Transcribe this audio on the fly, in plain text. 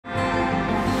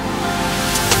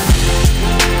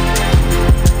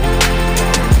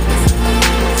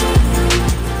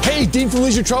team from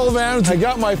Leisure Travel Vans. I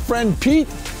got my friend Pete,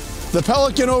 the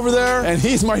Pelican over there, and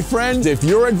he's my friend. If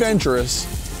you're adventurous,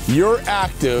 you're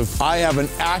active, I have an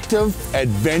active,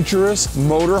 adventurous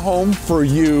motorhome for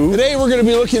you. Today we're gonna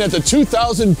be looking at the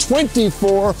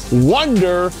 2024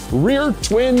 Wonder rear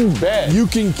twin bed. You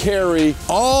can carry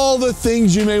all the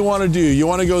things you may wanna do. You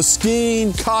wanna go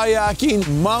skiing, kayaking,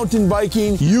 mountain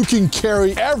biking, you can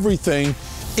carry everything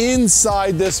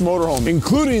inside this motorhome,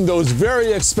 including those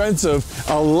very expensive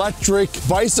electric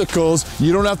bicycles.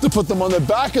 You don't have to put them on the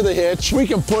back of the hitch. We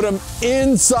can put them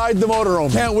inside the motorhome.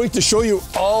 Can't wait to show you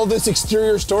all this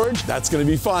exterior storage. That's gonna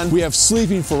be fun. We have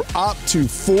sleeping for up to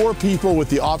 4 people with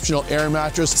the optional air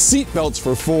mattress, seat belts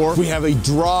for 4. We have a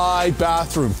dry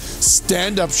bathroom,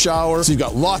 stand-up shower. So you've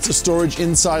got lots of storage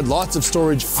inside, lots of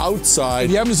storage outside.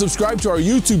 If you haven't subscribed to our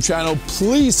YouTube channel,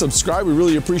 please subscribe. We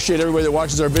really appreciate everybody that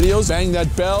watches our videos. Bang that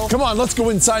bell. Come on, let's go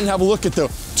inside and have a look at the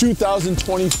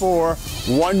 2024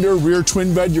 Wonder rear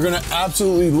twin bed. You're gonna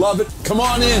absolutely love it. Come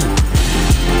on in.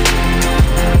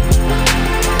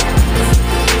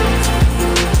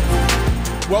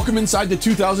 Welcome inside the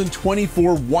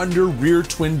 2024 Wonder rear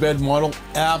twin bed model.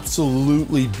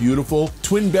 Absolutely beautiful.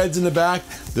 Twin beds in the back.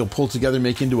 They'll pull together,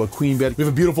 make into a queen bed. We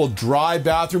have a beautiful dry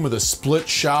bathroom with a split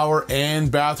shower and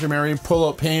bathroom area,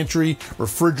 pull-out pantry,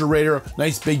 refrigerator,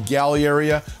 nice big galley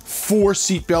area, 4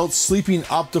 seat belts, sleeping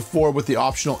up to 4 with the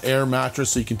optional air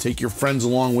mattress so you can take your friends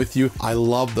along with you. I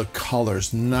love the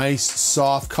colors, nice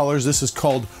soft colors. This is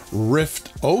called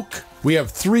Rift Oak. We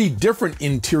have 3 different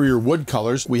interior wood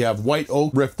colors. We have white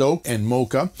oak, rift oak, and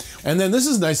mocha. And then this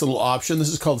is a nice little option. This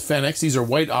is called Fenix. These are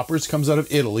white uppers, comes out of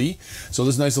Italy. So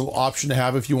this is a nice little option to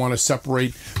have if you want to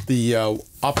separate the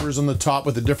uppers on the top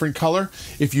with a different color.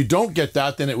 If you don't get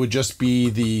that, then it would just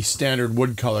be the standard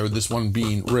wood color, this one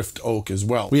being rift oak as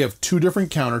well. We have 2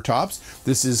 different countertops.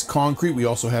 This is concrete. We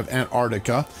also have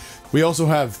Antarctica. We also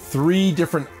have 3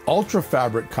 different ultra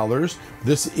fabric colors.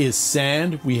 This is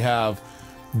sand. We have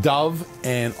Dove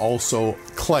and also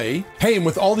clay. Hey, and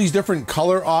with all these different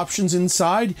color options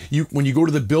inside, when you go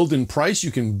to the build in price,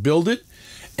 you can build it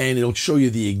and it'll show you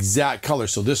the exact color.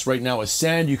 So this right now is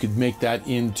sand. You could make that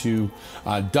into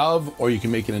Dove, or you can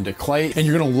make it into clay. And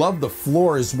you're gonna love the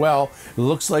floor as well. It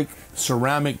looks like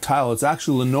ceramic tile. It's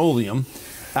actually linoleum.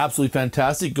 Absolutely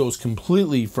fantastic. Goes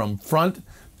completely from front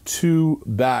to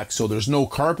back. So there's no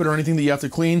carpet or anything that you have to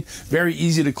clean. Very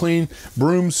easy to clean.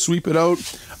 Broom, sweep it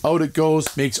out. Out it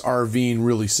goes. Makes RVing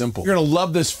really simple. You're gonna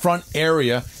love this front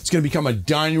area. It's gonna become a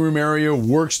dining room area,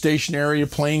 workstation area,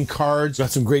 playing cards. Got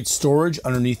some great storage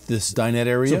underneath this dinette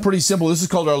area. So pretty simple. This is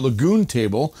called our lagoon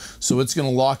table. So it's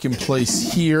gonna lock in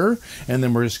place here. And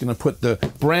then we're just gonna put the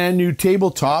brand new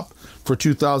tabletop for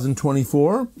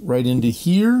 2024 right into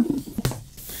here.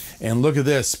 And look at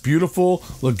this beautiful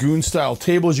lagoon style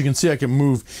table. As you can see, I can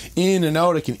move in and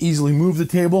out. I can easily move the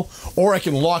table, or I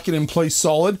can lock it in place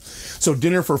solid. So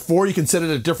dinner for 4, you can set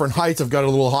it at different heights. I've got it a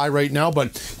little high right now,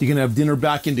 but you can have dinner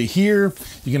back into here.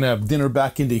 You can have dinner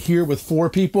back into here with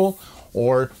 4 people,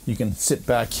 or you can sit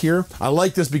back here. I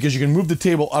like this because you can move the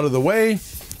table out of the way.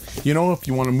 You know, if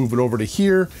you want to move it over to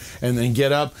here and then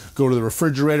get up, go to the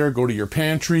refrigerator, go to your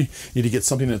pantry, you need to get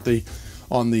something at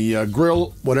on the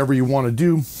grill, whatever you want to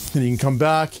do, and you can come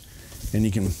back and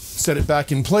you can set it back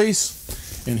in place.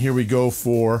 And here we go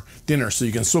for dinner. So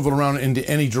you can swivel around into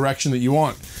any direction that you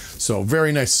want. So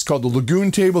very nice. It's called the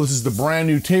Lagoon Table. This is the brand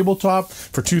new tabletop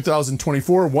for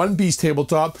 2024. 1-piece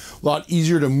tabletop, a lot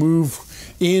easier to move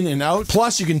in and out.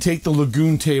 Plus you can take the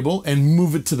Lagoon Table and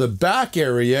move it to the back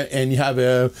area and you have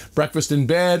a breakfast in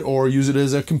bed, or use it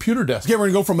as a computer desk. Okay, we're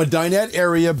gonna go from a dinette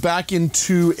area back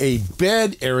into a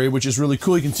bed area, which is really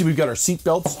cool. You can see we've got our seat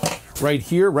belts right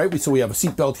here, right? So we have a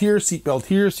seat belt here, seat belt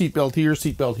here, seat belt here,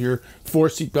 seat belt here, 4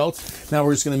 seat belts. Now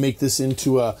we're just gonna make this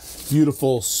into a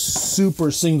beautiful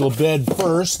super single bed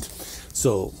first.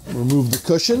 So remove the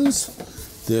cushions.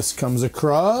 This comes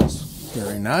across.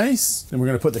 Very nice. And we're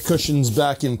gonna put the cushions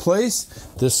back in place.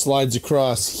 This slides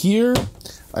across here.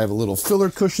 I have a little filler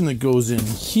cushion that goes in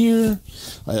here.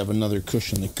 I have another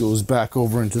cushion that goes back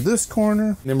over into this corner.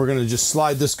 And then we're gonna just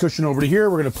slide this cushion over to here.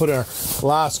 We're gonna put our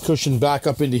last cushion back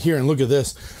up into here. And look at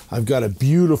this. I've got a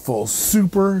beautiful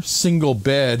super single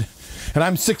bed. And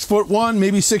I'm 6'1",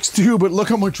 maybe 6'2", but look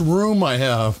how much room I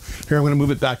have. Here, I'm gonna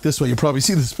move it back this way. You probably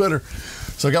see this better.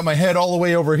 So I got my head all the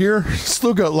way over here.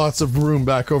 Still got lots of room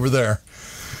back over there.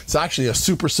 It's actually a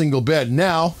super single bed.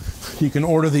 Now, you can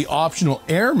order the optional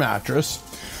air mattress.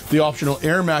 The optional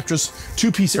air mattress,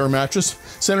 2-piece air mattress,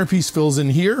 centerpiece fills in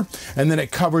here, and then it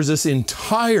covers this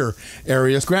entire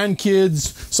area.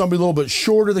 Grandkids, somebody a little bit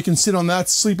shorter, they can sit on that,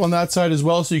 sleep on that side as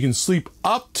well, so you can sleep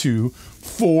up to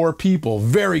 4 people.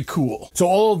 Very cool. So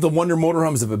all of the Wonder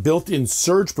motorhomes have a built-in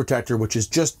surge protector, which is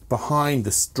just behind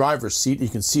the driver's seat. You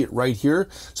can see it right here.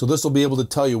 So this will be able to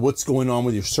tell you what's going on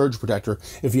with your surge protector,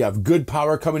 if you have good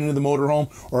power coming into the motorhome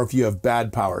or if you have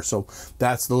bad power. So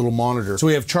that's the little monitor. So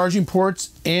we have charging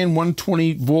ports and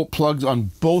 120 volt plugs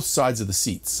on both sides of the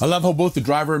seats. I love how both the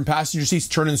driver and passenger seats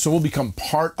turn and swivel, become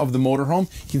part of the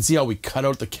motorhome. You can see how we cut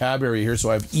out the cab area here, so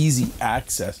I have easy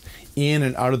access in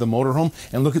and out of the motorhome.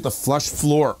 And look at the flush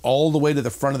floor all the way to the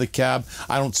front of the cab.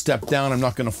 I don't step down, I'm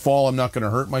not gonna fall, I'm not gonna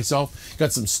hurt myself.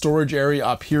 Got some storage area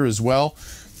up here as well.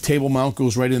 Table mount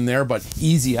goes right in there, but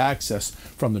easy access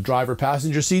from the driver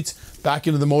passenger seats back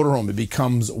into the motorhome. It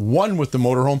becomes one with the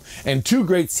motorhome, and 2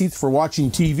 great seats for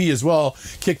watching TV as well.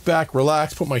 Kick back,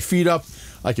 relax, put my feet up.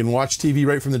 I can watch TV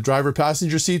right from the driver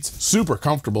passenger seats. Super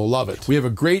comfortable, love it. We have a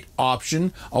great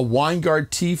option, a Winegard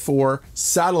T4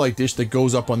 satellite dish that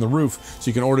goes up on the roof. So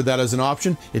you can order that as an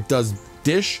option. It does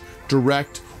dish,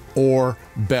 direct, or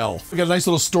bell. We got a nice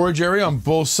little storage area on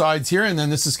both sides here, and then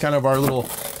this is kind of our little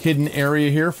hidden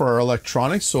area here for our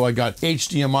electronics. So I got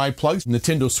HDMI plugs,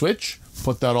 Nintendo Switch,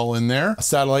 put that all in there. A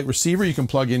satellite receiver you can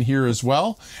plug in here as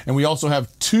well. And we also have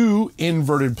 2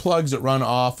 inverted plugs that run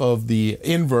off of the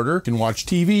inverter. You can watch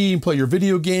TV, play your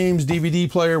video games, DVD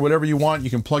player, whatever you want.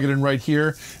 You can plug it in right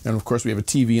here. And of course we have a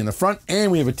TV in the front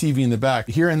and we have a TV in the back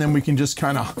here. And then we can just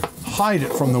kind of hide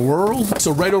it from the world.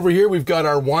 So right over here, we've got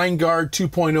our Winegard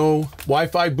 2.0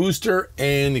 Wi-Fi booster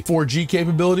and 4G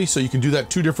capability. So you can do that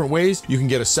 2 different ways. You can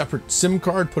get a separate SIM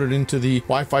card, put it into the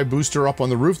Wi-Fi booster up on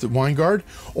the roof, the Winegard,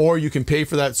 or you can pay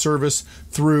for that service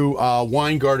through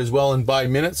Winegard as well and buy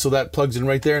minutes. So that plugs in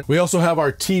right there. We also have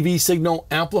our TV signal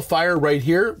amplifier right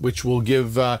here, which will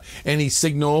give any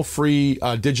signal, free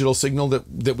digital signal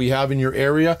that we have in your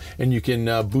area, and you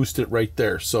can boost it right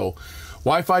there. So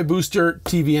Wi-Fi booster,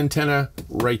 TV antenna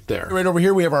right there. Right over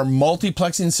here, we have our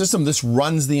multiplexing system. This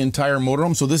runs the entire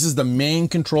motorhome. So this is the main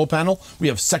control panel. We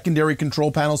have secondary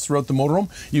control panels throughout the motorhome.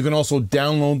 You can also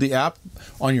download the app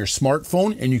on your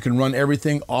smartphone, and you can run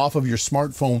everything off of your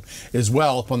smartphone as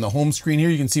well. Up on the home screen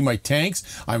here, you can see my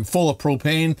tanks. I'm full of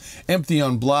propane, empty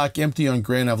on black, empty on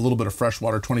gray, and I have a little bit of fresh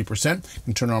water, 20%. I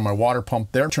can turn on my water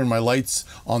pump there, turn my lights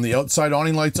on the outside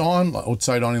awning lights on,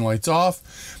 outside awning lights off,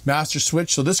 master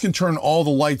switch. So this can turn all the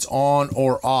lights on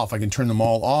or off. I can turn them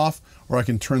all off or I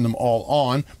can turn them all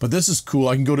on, but this is cool.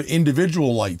 I can go to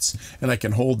individual lights and I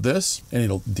can hold this and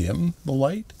it'll dim the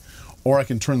light, or I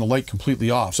can turn the light completely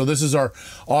off. So this is our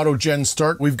auto gen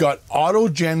start. We've got auto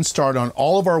gen start on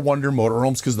all of our Wonder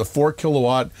motorhomes because the 4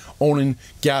 kilowatt Onan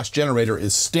gas generator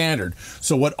is standard.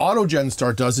 So what auto gen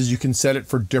start does is you can set it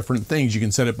for different things. You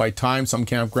can set it by time. Some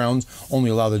campgrounds only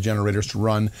allow the generators to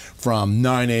run from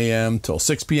 9 a.m. till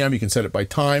 6 p.m. You can set it by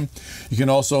time. You can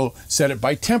also set it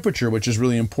by temperature, which is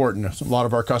really important. A lot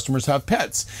of our customers have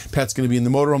pets. Pets going to be in the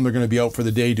motorhome. They're going to be out for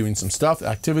the day doing some stuff,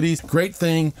 activities. Great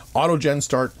thing, auto gen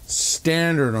start,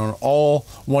 standard on all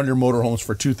Wonder motorhomes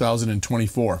for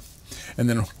 2024. And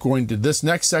then going to this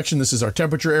next section, this is our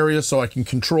temperature area, so I can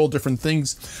control different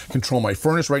things. Control my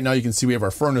furnace. Right now you can see we have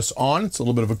our furnace on. It's a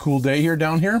little bit of a cool day here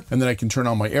down here. And then I can turn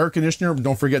on my air conditioner.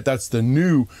 Don't forget, that's the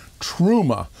new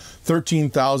Truma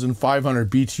 13,500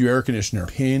 BTU air conditioner.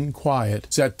 Pin quiet.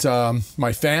 Set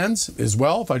my fans as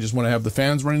well, if I just want to have the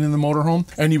fans running in the motorhome.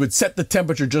 And you would set the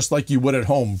temperature just like you would at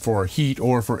home for heat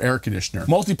or for air conditioner.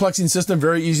 Multiplexing system,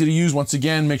 very easy to use. Once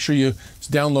again, make sure you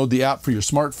download the app for your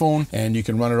smartphone and you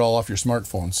can run it all off your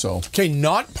smartphone. So, okay,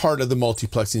 not part of the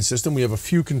multiplexing system. We have a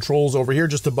few controls over here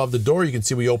just above the door. You can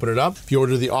see we open it up. If you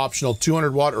order the optional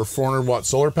 200 watt or 400 watt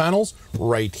solar panels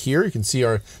right here, you can see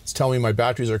it's telling me my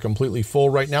batteries are completely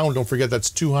full right now. And don't forget, that's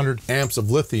 200 amps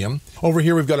of lithium. Over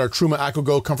here, we've got our Truma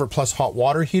AquaGo Comfort Plus hot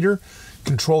water heater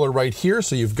controller right here.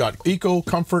 So you've got Eco,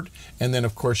 Comfort, and then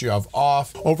of course you have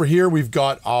off. Over here, we've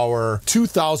got our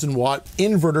 2000 watt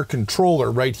inverter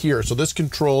controller right here. So this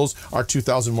controls our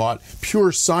 2000 watt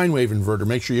pure sine wave inverter.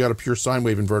 Make sure you got a pure sine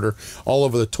wave inverter. All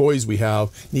over the toys we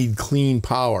have need clean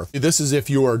power. This is if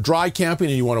you are dry camping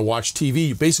and you want to watch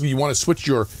TV. Basically, you want to switch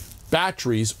your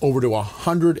batteries over to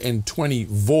 120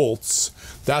 volts.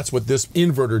 That's what this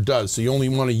inverter does. So you only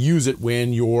want to use it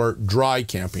when you're dry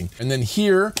camping. And then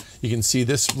here, you can see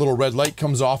this little red light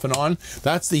comes off and on.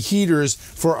 That's the heaters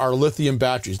for our lithium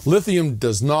batteries. Lithium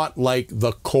does not like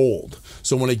the cold.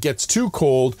 So when it gets too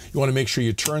cold, you want to make sure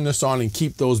you turn this on and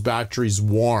keep those batteries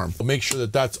warm. Make sure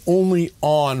that that's only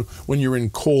on when you're in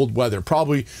cold weather,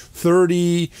 probably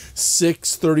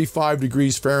 36, 35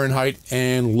 degrees Fahrenheit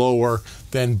and lower.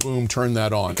 Then boom, turn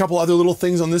that on. A couple other little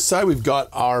things on this side. We've got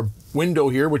our window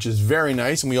here, which is very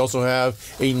nice. And we also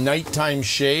have a nighttime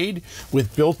shade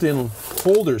with built-in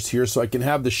holders here, so I can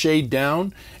have the shade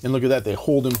down. And look at that, they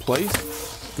hold in place.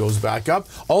 Goes back up.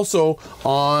 Also,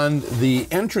 on the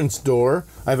entrance door,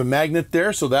 I have a magnet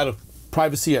there, so that'll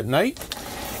privacy at night.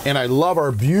 And I love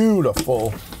our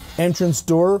beautiful entrance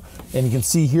door. And you can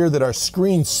see here that our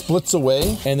screen splits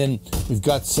away. And then we've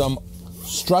got some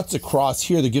struts across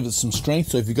here that give it some strength.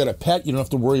 So if you've got a pet, you don't have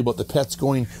to worry about the pets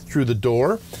going through the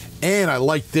door. And I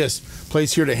like this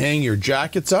place here to hang your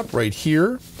jackets up right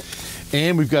here.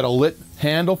 And we've got a lit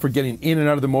handle for getting in and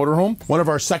out of the motorhome. One of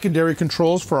our secondary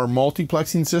controls for our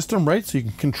multiplexing system, right? So you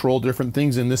can control different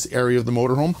things in this area of the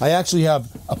motorhome. I actually have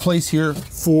a place here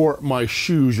for my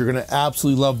shoes. You're gonna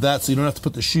absolutely love that. So you don't have to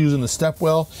put the shoes in the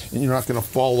stepwell and you're not gonna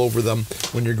fall over them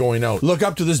when you're going out. Look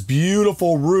up to this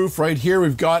beautiful roof right here.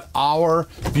 We've got our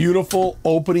beautiful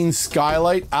opening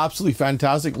skylight. Absolutely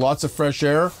fantastic, lots of fresh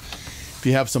air. If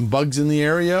you have some bugs in the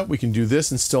area, we can do this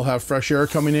and still have fresh air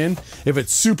coming in. If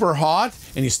it's super hot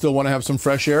and you still want to have some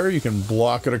fresh air, you can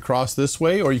block it across this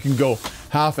way, or you can go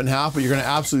half and half, but you're going to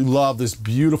absolutely love this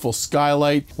beautiful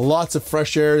skylight. Lots of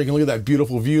fresh air. You can look at that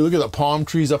beautiful view. Look at the palm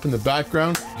trees up in the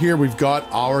background. Here we've got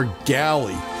our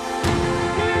galley.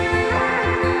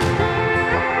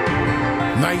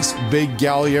 Nice big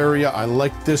galley area. I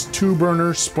like this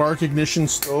 2-burner spark ignition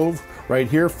stove right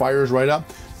here. Fires right up.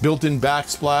 Built-in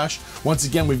backsplash. Once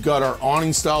again, we've got our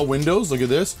awning style windows. Look at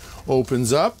this,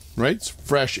 opens up, right? It's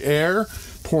fresh air,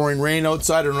 pouring rain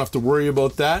outside. I don't have to worry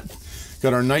about that.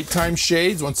 Got our nighttime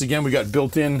shades. Once again, we got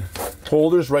built-in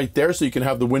holders right there, so you can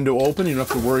have the window open. You don't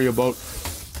have to worry about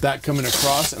that coming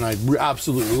across. And I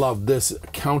absolutely love this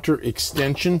counter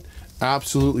extension.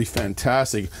 Absolutely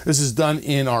fantastic. This is done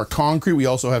in our concrete. We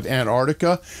also have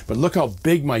Antarctica, but look how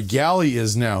big my galley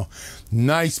is now.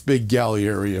 Nice big galley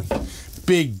area.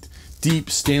 Big,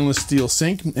 deep stainless steel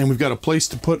sink, and we've got a place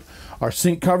to put our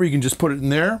sink cover. You can just put it in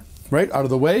there, right out of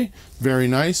the way. Very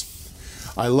nice.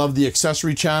 I love the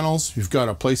accessory channels. We've got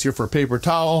a place here for a paper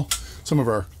towel, some of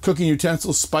our cooking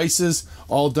utensils, spices,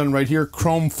 all done right here.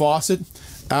 Chrome faucet,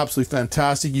 absolutely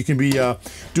fantastic. You can be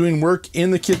doing work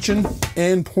in the kitchen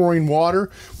and pouring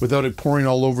water without it pouring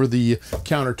all over the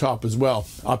countertop as well.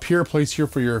 Up here, a place here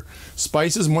for your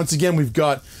spices. And once again, we've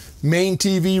got main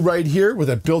TV right here with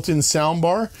a built-in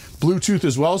soundbar, Bluetooth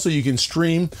as well, so you can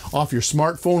stream off your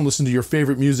smartphone and listen to your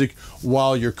favorite music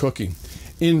while you're cooking.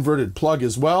 Inverted plug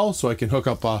as well, so I can hook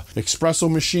up a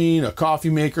espresso machine, a coffee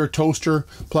maker, toaster,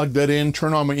 plug that in,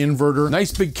 turn on my inverter.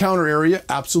 Nice big counter area,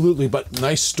 absolutely, but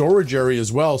nice storage area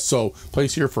as well. So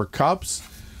place here for cups,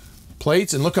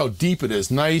 plates, and look how deep it is.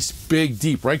 Nice, big,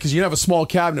 deep, right? Because you have a small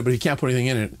cabinet, but you can't put anything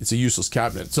in it. It's a useless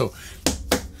cabinet. So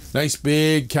nice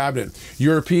big cabinet.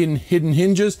 European hidden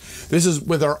hinges. This is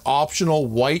with our optional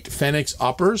white Fenix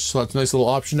uppers, so that's a nice little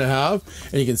option to have.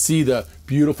 And you can see the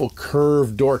beautiful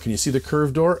curved door. Can you see the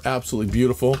curved door? Absolutely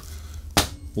beautiful.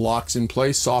 Locks in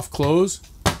place, soft close.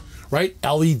 Right?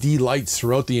 LED lights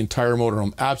throughout the entire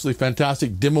motorhome. Absolutely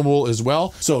fantastic. Dimmable as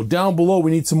well. So down below,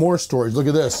 we need some more storage. Look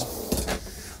at this.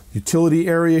 Utility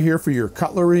area here for your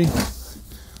cutlery.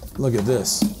 Look at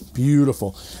this.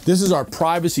 Beautiful. This is our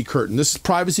privacy curtain. This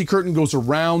privacy curtain goes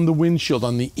around the windshield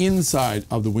on the inside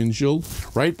of the windshield,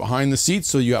 right behind the seats,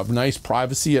 so you have nice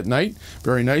privacy at night.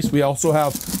 Very nice. We also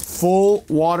have full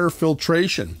water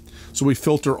filtration. So we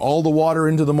filter all the water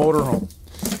into the motorhome.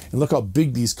 And look how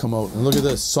big these come out. And look at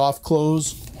this, soft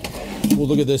close. Well,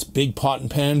 look at this big pot and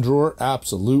pan drawer.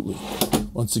 Absolutely.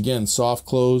 Once again, soft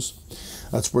close.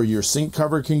 That's where your sink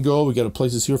cover can go. We got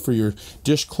places here for your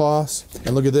dishcloths.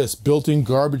 And look at this, built-in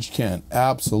garbage can.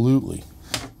 Absolutely.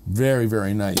 Very,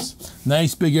 very nice.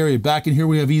 Nice big area. Back in here,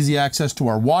 we have easy access to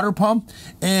our water pump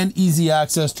and easy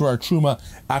access to our Truma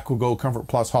AquaGo Comfort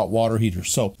Plus hot water heater.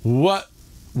 So what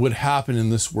would happen in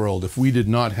this world if we did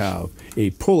not have a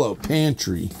pull-out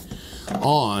pantry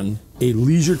on a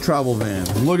leisure travel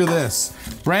van? Look at this.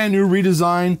 Brand new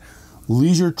redesign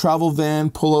leisure travel van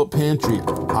pull-out pantry.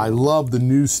 I love the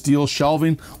new steel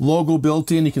shelving, logo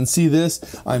built in. You can see this.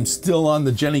 I'm still on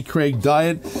the Jenny Craig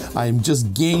diet. I'm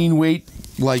just gaining weight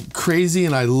like crazy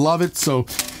and I love it. So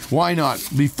why not?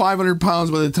 Be 500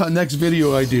 pounds by the next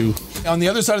video I do. On the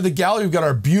other side of the galley, we've got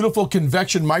our beautiful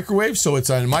convection microwave. So it's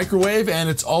a microwave and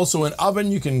it's also an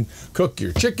oven. You can cook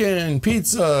your chicken,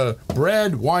 pizza,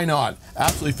 bread. Why not?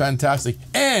 Absolutely fantastic.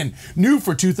 And new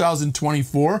for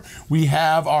 2024, we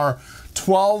have our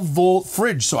 12-volt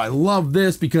fridge. So I love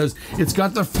this because it's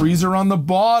got the freezer on the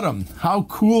bottom. How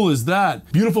cool is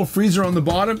that? Beautiful freezer on the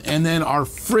bottom, and then our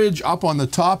fridge up on the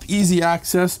top, easy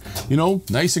access, you know,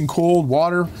 nice and cold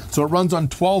water. So it runs on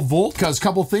 12 volt because a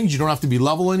couple things, you don't have to be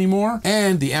level anymore,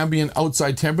 and the ambient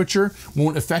outside temperature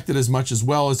won't affect it as much as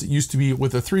well as it used to be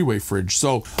with a 3-way fridge.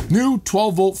 So new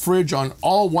 12-volt fridge on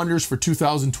all Wonders for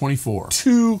 2024.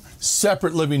 2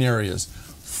 separate living areas.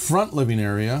 Front living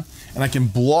area, and I can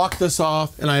block this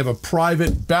off, and I have a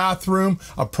private bathroom,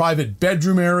 a private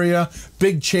bedroom area,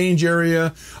 big change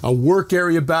area, a work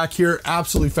area back here.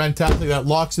 Absolutely fantastic. That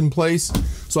locks in place,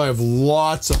 so I have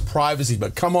lots of privacy.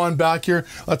 But come on back here,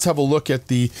 let's have a look at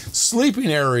the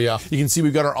sleeping area. You can see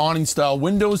we've got our awning style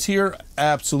windows here,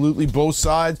 absolutely both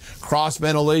sides, cross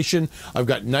ventilation. I've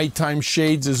got nighttime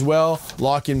shades as well,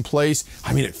 lock in place.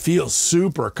 I mean, it feels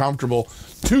super comfortable.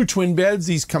 2 twin beds,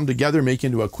 these come together, make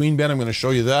into a queen bed. I'm going to show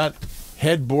you that.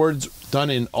 Headboards done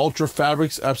in ultra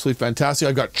fabrics, absolutely fantastic.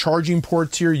 I've got charging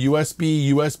ports here, USB,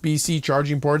 USB-C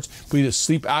charging ports. We need a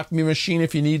sleep apnea machine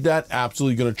if you need that,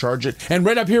 absolutely going to charge it. And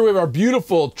right up here we have our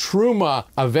beautiful Truma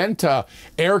Aventa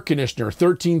air conditioner,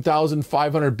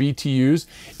 13,500 BTUs.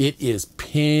 It is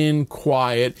pin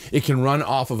quiet. It can run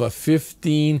off of a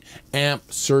 15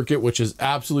 amp circuit, which is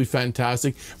absolutely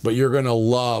fantastic, but you're going to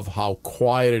love how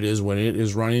quiet it is when it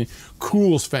is running.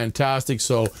 Cools fantastic,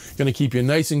 so going to keep you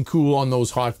nice and cool on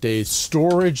those hot days.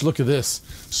 Storage, look at this.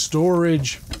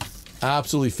 Storage,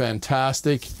 absolutely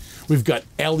fantastic. We've got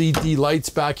LED lights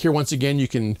back here. Once again, you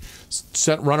can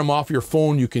run them off your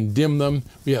phone. You can dim them.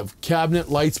 We have cabinet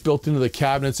lights built into the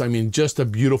cabinets. I mean, just a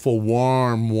beautiful,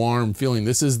 warm feeling.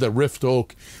 This is the Rift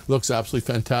Oak. Looks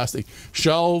absolutely fantastic.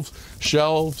 Shelves,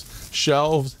 shelves,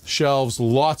 shelves, shelves.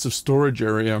 Lots of storage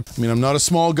area. I mean, I'm not a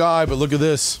small guy, but look at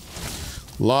this.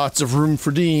 Lots of room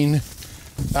for Dean.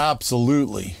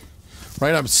 Absolutely.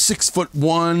 Right, I'm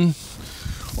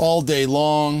 6'1" all day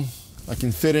long. I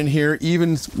can fit in here.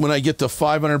 Even when I get to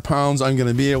 500 pounds, I'm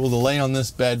gonna be able to lay on this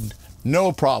bed,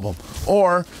 no problem.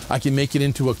 Or I can make it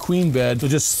into a queen bed. So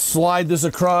just slide this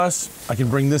across. I can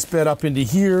bring this bed up into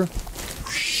here.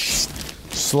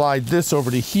 Slide this over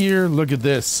to here. Look at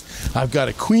this. I've got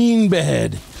a queen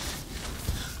bed.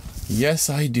 Yes,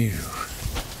 I do.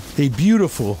 A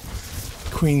beautiful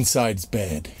queen size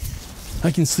bed. I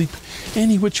can sleep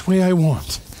any which way I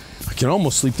want. I can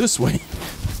almost sleep this way.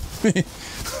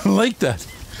 Like that.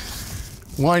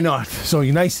 Why not? So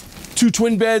you nice 2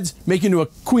 twin beds, make into a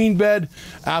queen bed.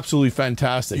 Absolutely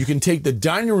fantastic. You can take the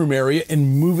dining room area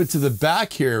and move it to the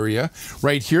back area.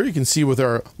 Right here, you can see with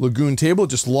our lagoon table, it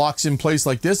just locks in place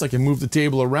like this. I can move the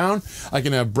table around. I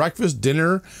can have breakfast,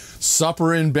 dinner,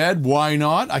 supper in bed. Why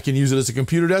not? I can use it as a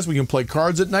computer desk. We can play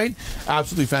cards at night.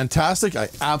 Absolutely fantastic. I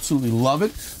absolutely love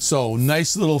it. So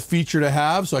nice little feature to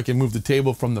have. So I can move the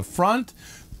table from the front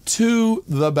to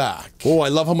the back. Oh, I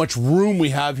love how much room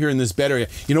we have here in this bed area.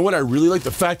 You know what? I really like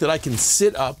the fact that I can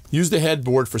sit up, use the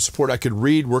headboard for support. I could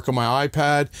read, work on my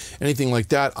iPad, anything like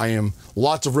that. I am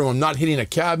lots of room. I'm not hitting a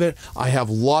cabinet. I have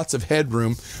lots of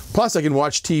headroom. Plus I can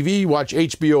watch TV, watch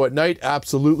HBO at night.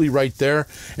 Absolutely right there.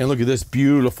 And look at this,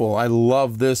 beautiful. I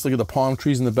love this. Look at the palm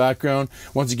trees in the background.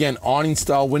 Once again, awning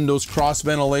style windows, cross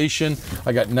ventilation.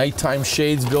 I got nighttime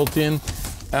shades built in.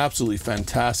 Absolutely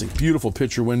fantastic, beautiful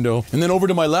picture window. And then over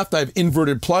to my left, I have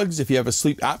inverted plugs. If you have a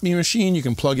sleep apnea machine, you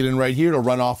can plug it in right here. It'll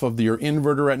run off of your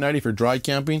inverter at night if you're dry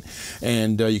camping,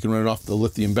 and you can run it off the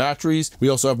lithium batteries. We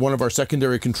also have one of our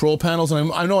secondary control panels, and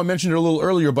I know I mentioned it a little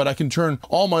earlier, but I can turn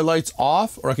all my lights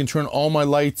off, or I can turn all my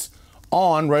lights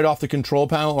on right off the control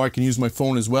panel, or I can use my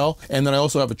phone as well. And then I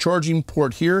also have a charging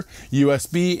port here,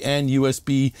 USB and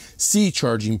USB-C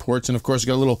charging ports. And of course, I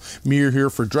got a little mirror here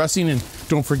for dressing. And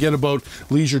don't forget about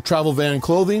leisure travel van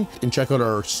clothing. And check out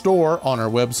our store on our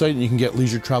website, and you can get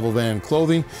leisure travel van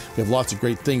clothing. We have lots of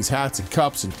great things, hats and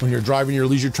cups. And when you're driving your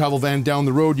leisure travel van down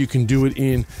the road, you can do it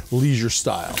in leisure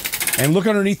style. And look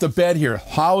underneath the bed here.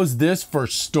 How is this for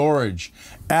storage?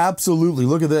 Absolutely,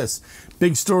 look at this.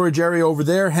 Big storage area over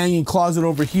there, hanging closet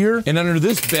over here. And under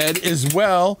this bed as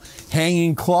well,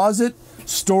 hanging closet,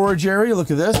 storage area.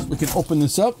 Look at this, we can open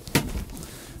this up.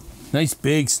 Nice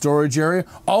big storage area.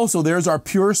 Also, there's our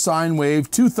pure sine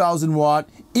wave 2000 watt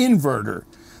inverter.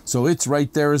 So it's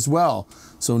right there as well.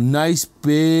 So nice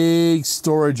big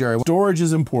storage area. Storage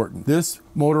is important. This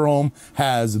motorhome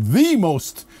has the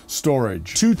most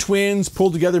storage. 2 twins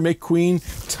pulled together, make queen,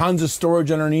 tons of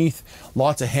storage underneath,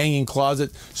 lots of hanging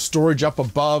closet, storage up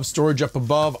above,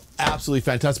 absolutely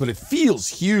fantastic, but it feels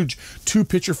huge. 2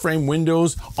 picture frame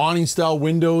windows, awning style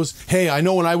windows. Hey, I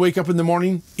know when I wake up in the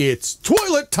morning, it's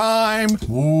toilet time.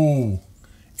 Ooh,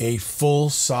 a full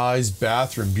size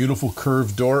bathroom, beautiful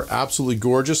curved door, absolutely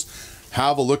gorgeous.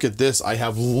 have a look at this. I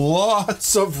have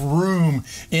lots of room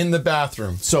in the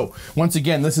bathroom. So once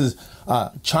again, this is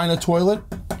a China toilet,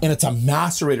 and it's a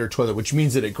macerator toilet, which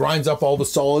means that it grinds up all the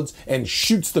solids and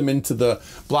shoots them into the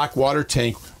black water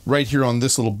tank right here on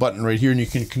this little button right here. And you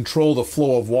can control the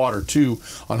flow of water too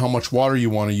on how much water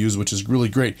you want to use, which is really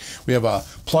great. We have a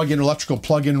plug-in, electrical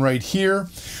plug-in right here.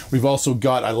 We've also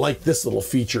got, I like this little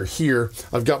feature here.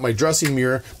 I've got my dressing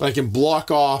mirror, but I can block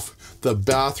off the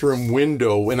bathroom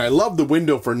window, and I love the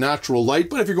window for natural light,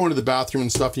 but if you're going to the bathroom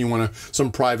and stuff and you want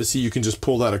some privacy, you can just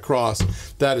pull that across.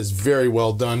 That is very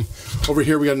well done. Over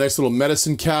here we got a nice little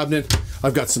medicine cabinet.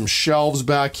 I've got some shelves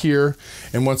back here,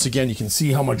 and once again you can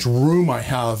see how much room I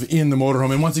have in the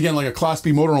motorhome. And once again, like a Class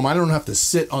B motorhome, I don't have to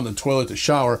sit on the toilet to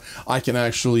shower. I can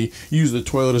actually use the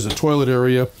toilet as a toilet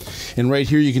area. And right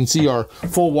here you can see our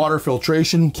full water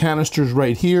filtration canisters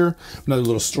right here. Another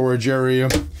little storage area.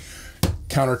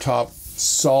 Countertop,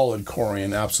 solid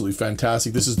corian, absolutely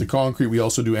fantastic. This is the concrete. We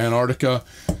also do Antarctica.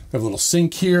 We have a little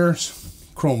sink here,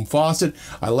 chrome faucet.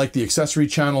 I like the accessory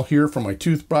channel here for my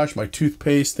toothbrush, my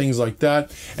toothpaste, things like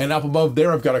that. And up above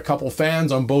there, I've got a couple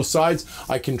fans on both sides.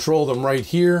 I control them right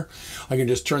here. I can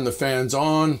just turn the fans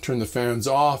on, turn the fans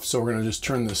off. So we're gonna just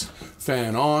turn this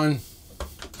fan on.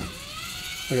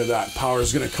 Look at that, power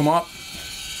is gonna come up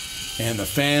and the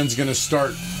fan's gonna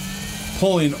start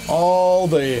pulling all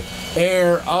the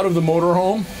air out of the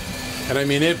motorhome. And I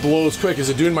mean, it blows quick. Is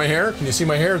it doing my hair? Can you see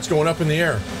my hair? It's going up in the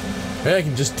air. Hey, I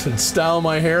can just style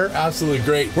my hair. Absolutely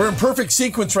great. We're in perfect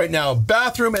sequence right now.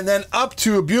 Bathroom and then up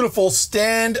to a beautiful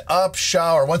stand-up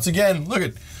shower. Once again, look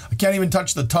at, I can't even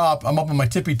touch the top. I'm up on my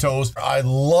tippy toes. I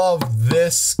love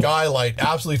this skylight.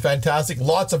 Absolutely fantastic.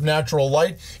 Lots of natural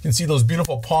light. You can see those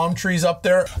beautiful palm trees up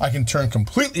there. I can turn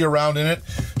completely around in it.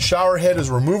 Shower head is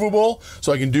removable,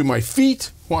 so I can do my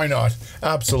feet. Why not?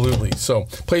 Absolutely. So,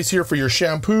 place here for your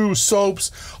shampoo,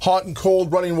 soaps, hot and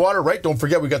cold running water, right? Don't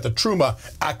forget, we got the Truma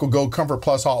AquaGo Comfort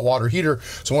Plus hot water heater.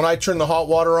 So when I turn the hot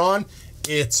water on,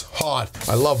 it's hot.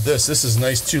 I love this. This is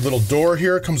nice too. Little door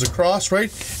here comes across,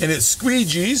 right? And it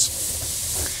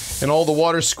squeegees, and all the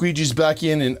water squeegees back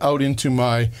in and out into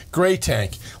my gray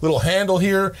tank. Little handle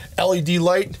here, LED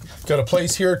light. Got a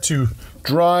place here to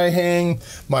dry hang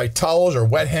my towels or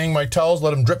wet hang my towels,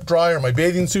 let them drip dry, or my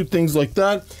bathing suit, things like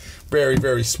that. Very,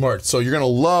 very smart. So you're gonna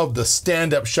love the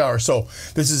stand-up shower. So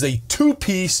this is a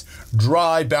two-piece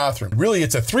dry bathroom. Really,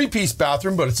 it's a three-piece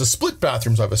bathroom, but it's a split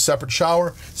bathroom. So I have a separate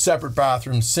shower, separate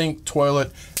bathroom, sink,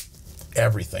 toilet,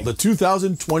 everything. The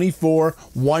 2024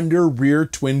 Wonder rear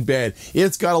twin bed.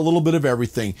 It's got a little bit of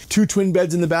everything. Two twin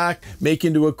beds in the back, make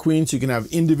into a queen, so you can have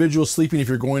individual sleeping if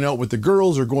you're going out with the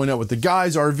girls or going out with the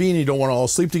guys RV and you don't want to all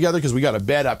sleep together, because we got a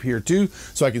bed up here too,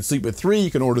 so I can sleep with three.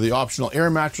 You can order the optional air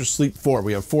mattress, sleep four.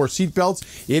 We have 4 seat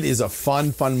belts. It is a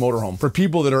fun motorhome. For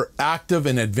people that are active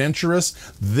and adventurous,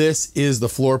 this is the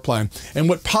floor plan. And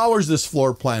what powers this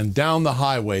floor plan down the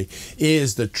highway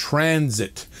is the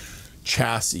Transit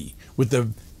chassis with the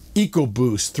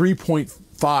EcoBoost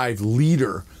 3.5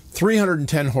 liter,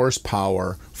 310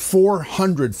 horsepower,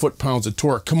 400 foot-pounds of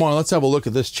torque. Come on, let's have a look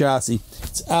at this chassis.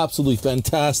 It's absolutely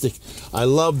fantastic. I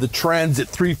love the Transit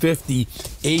 350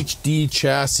 HD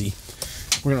chassis.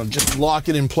 We're gonna just lock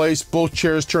it in place. Both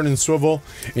chairs turn and swivel,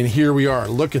 and here we are.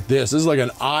 Look at this. This is like an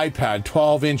iPad,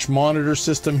 12-inch monitor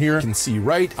system here. I can see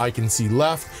right, I can see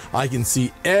left, I can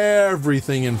see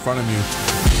everything in front of me.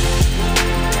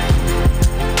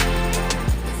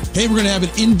 Hey, we're gonna have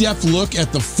an in-depth look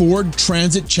at the Ford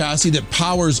Transit chassis that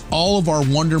powers all of our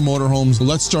Wonder motorhomes. So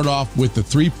let's start off with the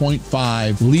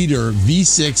 3.5 liter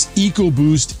V6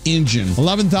 EcoBoost engine.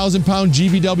 11,000 pound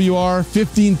GVWR,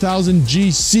 15,000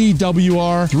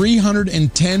 GCWR,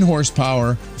 310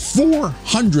 horsepower,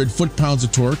 400 foot-pounds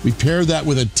of torque. We pair that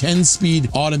with a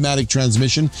 10-speed automatic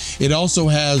transmission. It also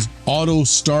has auto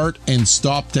start and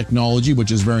stop technology,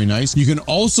 which is very nice. You can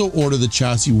also order the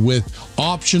chassis with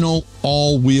optional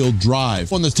all-wheel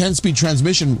drive. On the 10-speed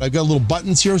transmission, I've got little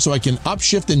buttons here so I can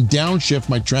upshift and downshift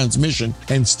my transmission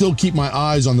and still keep my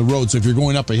eyes on the road. So if you're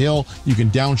going up a hill, you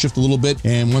can downshift a little bit,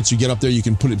 and once you get up there, you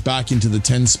can put it back into the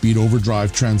 10-speed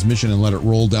overdrive transmission and let it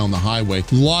roll down the highway.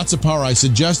 Lots of power. I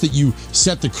suggest that you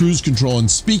set the cruise control, and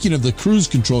speaking of the cruise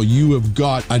control, you have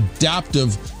got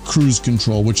adaptive cruise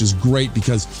control, which is great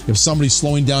because if somebody's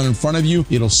slowing down in front of you,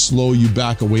 it'll slow you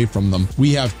back away from them.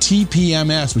 We have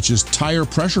TPMS, which is tire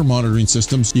pressure monitoring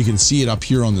systems. You can see it up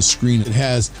here on the screen. It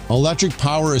has electric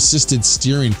power assisted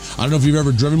steering. I don't know if you've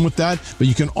ever driven with that, but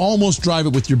you can almost drive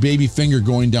it with your baby finger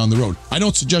going down the road. I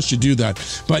don't suggest you do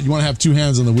that, but you want to have 2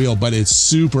 hands on the wheel, but it's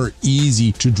super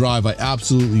easy to drive. I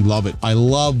absolutely love it. I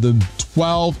love the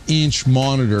 12-inch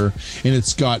monitor, and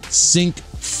it's got sync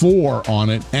 4 on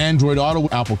it. Android Auto,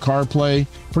 Apple CarPlay,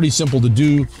 pretty simple to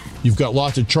do. You've got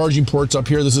lots of charging ports up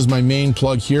here. This is my main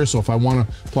plug here. So if I want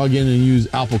to plug in and use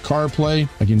Apple CarPlay,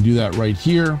 I can do that right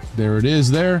here. There it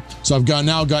is there. So I've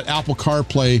now got Apple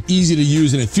CarPlay, easy to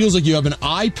use, and it feels like you have an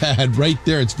iPad right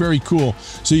there. It's very cool.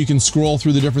 So you can scroll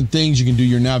through the different things. You can do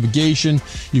your navigation.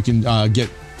 You can get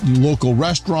local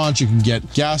restaurants, you can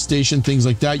get gas station, things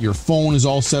like that. Your phone is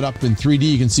all set up in 3D.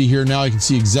 You can see here now, you can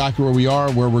see exactly where we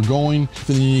are, where we're going.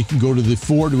 And then you can go to the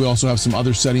Ford. We also have some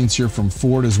other settings here from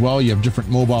Ford as well. You have different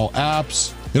mobile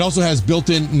apps. It also has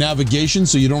built-in navigation,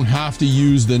 so you don't have to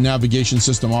use the navigation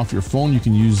system off your phone. You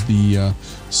can use the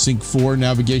Sync 4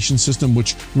 navigation system,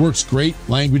 which works great.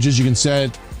 Languages you can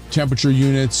set, temperature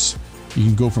units. You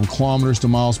can go from kilometers to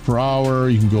miles per hour.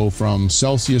 You can go from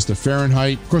Celsius to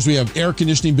Fahrenheit. Of course, we have air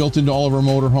conditioning built into all of our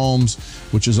motorhomes,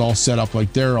 which is all set up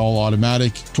like there, all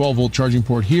automatic. 12-volt charging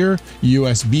port here,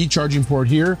 USB charging port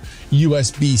here,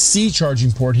 USB-C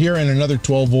charging port here, and another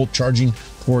 12-volt charging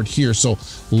port here. So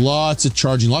lots of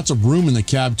charging, lots of room in the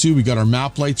cab too. We got our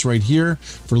map lights right here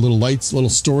for little lights, little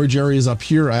storage areas up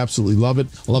here. I absolutely love it.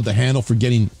 I love the handle for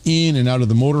getting in and out of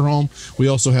the motorhome. We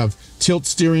also have tilt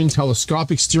steering,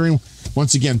 telescopic steering.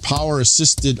 Once again, power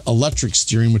assisted electric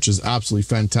steering, which is absolutely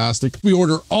fantastic. We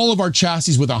order all of our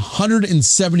chassis with a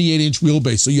 178-inch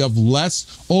wheelbase, so you have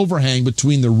less overhang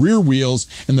between the rear wheels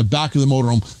and the back of the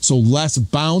motorhome, so less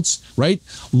bounce, right?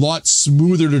 Lot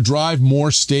smoother to drive, more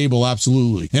stable,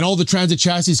 absolutely. And all the Transit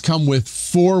chassis come with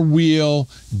 4-wheel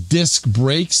disc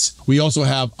brakes. We also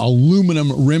have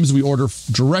aluminum rims we order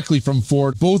directly from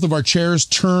Ford. Both of our chairs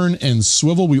turn and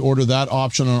swivel. We order that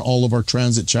option on all of our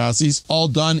Transit chassis. All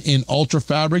done in Ultra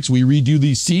Fabrics. We redo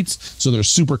these seats so they're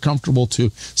super comfortable to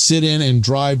sit in and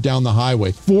drive down the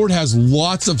highway. Ford has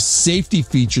lots of safety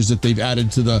features that they've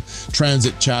added to the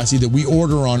Transit chassis that we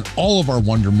order on all of our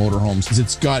Wonder motorhomes.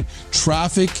 It's got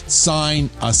traffic sign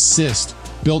assist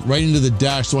built right into the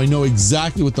dash, so I know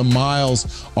exactly what the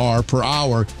miles are per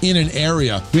hour in an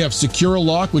area. We have Secure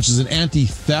Lock, which is an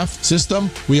anti-theft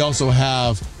system. We also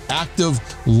have active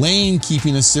lane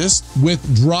keeping assist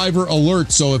with driver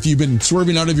alert. So if you've been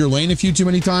swerving out of your lane a few too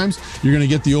many times, you're going to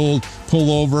get the old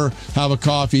pull over, have a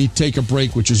coffee, take a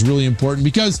break, which is really important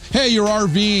because, hey, you're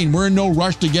RVing. We're in no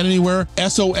rush to get anywhere.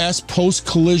 SOS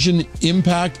post-collision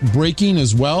impact braking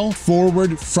as well.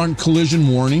 Forward front collision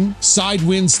warning. Side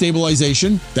wind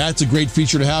stabilization. That's a great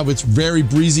feature to have. It's very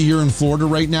breezy here in Florida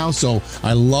right now, so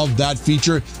I love that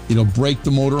feature. It'll brake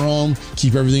the motorhome,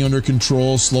 keep everything under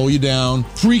control, slow you down.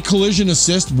 Pre-collision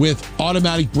assist with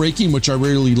automatic braking, which I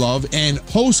really love, and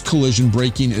post-collision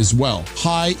braking as well.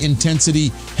 High intensity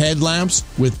headlamps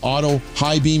with auto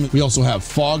high beam. We also have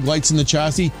fog lights in the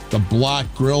chassis. The black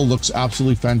grille looks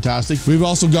absolutely fantastic. We've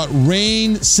also got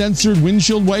rain censored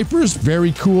windshield wipers.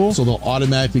 Very cool. So they'll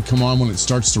automatically come on when it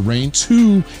starts to rain.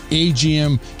 2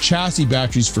 AGM chassis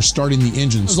batteries for starting the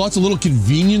engine. There's lots of little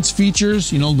convenience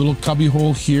features, you know, little cubby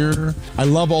hole here. I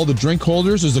love all the drink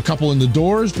holders. There's a couple in the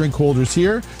doors, drink holders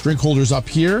here, drink holders up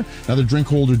here, another drink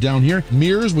holder down here.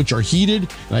 Mirrors, which are heated,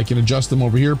 and I can adjust them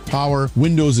over here. Power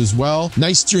windows as well.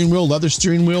 Nice steering wheel, leather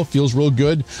steering wheel, feels real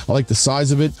good. I like the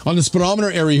size of it. On the speedometer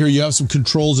area here, you have some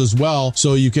controls as well.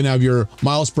 So you can have your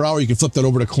miles per hour. You can flip that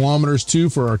over to kilometers too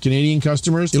for our Canadian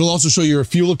customers. It'll also show your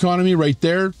fuel economy right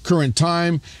there, current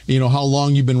time, you know, how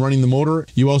long you've been running the motor.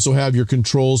 You also have your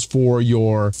controls for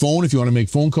your phone if you want to make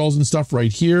phone calls and stuff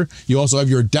right here. You also have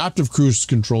your adaptive cruise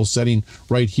control setting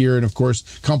right here. And of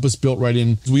course, compass built right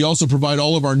in. We also provide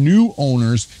all of our new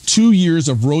owners 2 years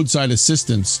of roadside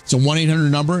assistance. It's a 1-800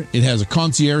 number. It has a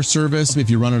concierge service. If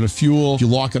you run out of fuel, if you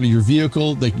lock out of your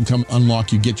vehicle, they can come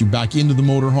unlock you, get you back into the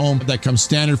motorhome. That comes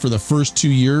standard for the first 2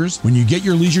 years. When you get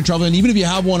your leisure travel, and even if you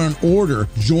have one on order,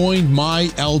 join My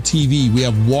LTV. We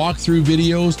have walkthrough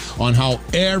videos on how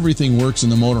everything works in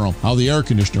the motorhome, how the air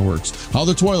conditioner works, how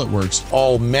the toilet works,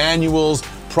 all manuals,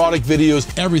 product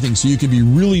videos, everything, so you can be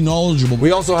really knowledgeable.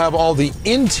 We also have all the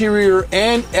interior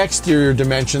and exterior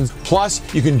dimensions, plus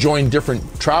you can join different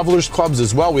travelers clubs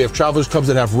as well. We have travelers clubs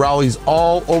that have rallies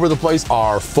all over the place.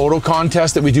 Our photo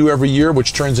contest that we do every year,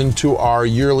 which turns into our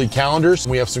yearly calendars.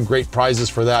 We have some great prizes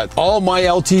for that. All My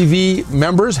LTV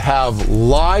members have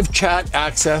live chat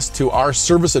access to our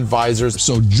service advisors.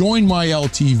 So join My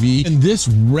LTV, and this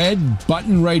red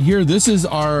button right here, this is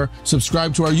our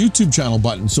subscribe to our YouTube channel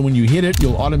button. So when you hit it,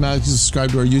 you'll automatically subscribe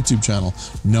to our YouTube channel.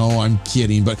 No, I'm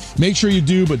kidding, but make sure you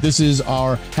do. But this is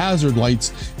our hazard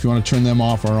lights. If you want to turn them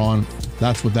off or on,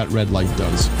 that's what that red light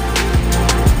does.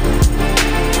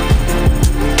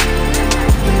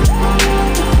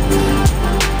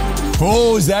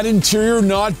 Oh, is that interior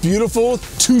not beautiful?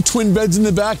 2 twin beds in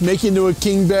the back, make it into a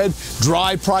king bed,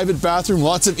 dry private bathroom,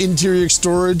 lots of interior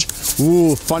storage.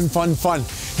 Ooh, fun, fun, fun.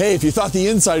 Hey, if you thought the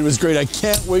inside was great, I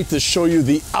can't wait to show you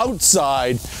the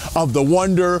outside of the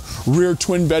Wonder rear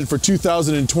twin bed for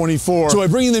 2024. So by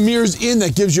bringing the mirrors in,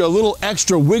 that gives you a little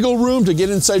extra wiggle room to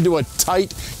get inside to a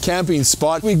tight camping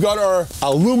spot. We've got our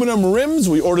aluminum rims.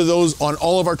 We order those on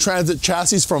all of our Transit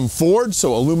chassis from Ford,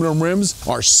 so aluminum rims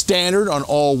are standard on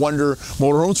all Wonder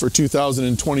motorhomes for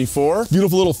 2024.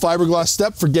 Beautiful little fiberglass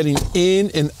step for getting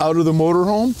in and out of the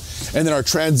motorhome. And then our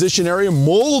transition area,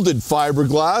 molded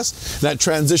fiberglass that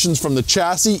transitions from the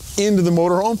chassis into the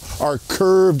motorhome. Our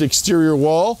curved exterior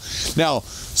wall. Now,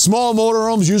 small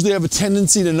motorhomes usually have a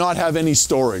tendency to not have any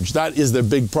storage. That is the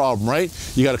big problem, right?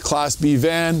 You got a Class B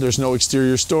van, there's no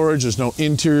exterior storage, there's no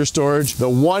interior storage. The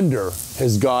Wonder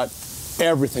has got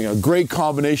everything, a great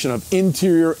combination of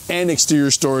interior and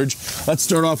exterior storage. Let's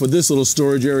start off with this little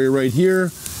storage area right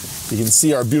here. You can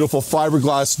see our beautiful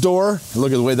fiberglass door.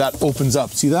 Look at the way that opens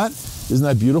up. See that? Isn't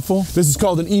that beautiful? This is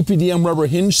called an EPDM rubber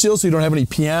hinge seal, so you don't have any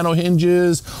piano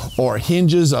hinges or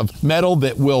hinges of metal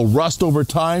that will rust over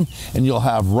time, and you'll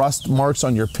have rust marks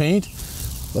on your paint.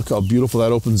 Look how beautiful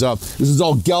that opens up. This is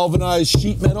all galvanized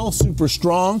sheet metal, super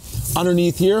strong.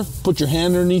 Underneath here, put your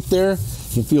hand underneath there.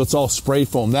 You can feel it's all spray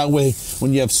foam. That way,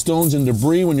 when you have stones and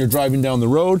debris when you're driving down the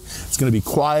road, it's gonna be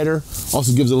quieter.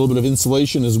 Also gives it a little bit of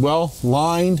insulation as well.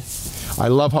 Lined. I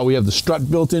love how we have the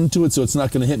strut built into it, so it's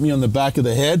not gonna hit me on the back of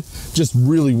the head. Just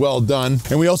really well done.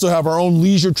 And we also have our own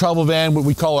leisure travel van, what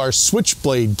we call our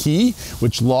switchblade key,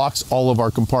 which locks all of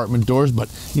our compartment doors. But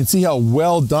you can see how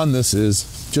well done this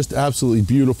is. Just absolutely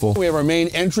beautiful. We have our main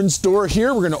entrance door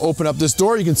here. We're gonna open up this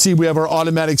door. You can see we have our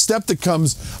automatic step that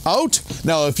comes out.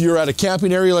 Now, if you're at a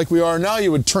camping area like we are now,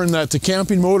 you would turn that to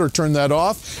camping mode or turn that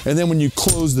off. And then when you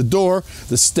close the door,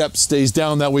 the step stays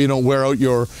down. That way you don't wear out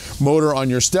your motor on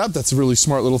your step. That's a really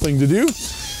smart little thing to do.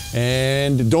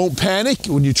 And don't panic.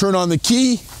 When you turn on the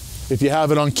key, if you have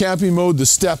it on camping mode, the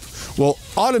step will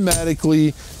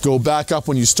automatically go back up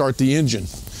when you start the engine.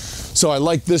 So I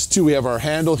like this too. We have our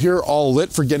handle here all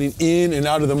lit for getting in and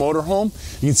out of the motorhome.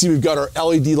 You can see we've got our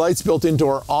LED lights built into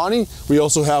our awning. We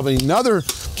also have another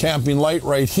camping light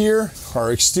right here,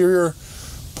 our exterior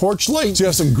porch light. So you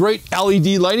have some great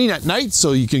LED lighting at night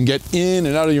so you can get in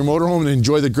and out of your motorhome and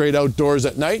enjoy the great outdoors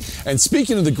at night. And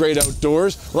speaking of the great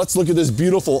outdoors, let's look at this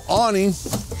beautiful awning.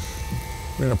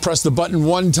 We're gonna press the button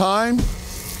one time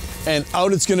and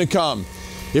out it's gonna come.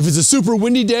 If it's a super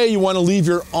windy day, you wanna leave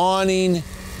your awning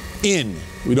in.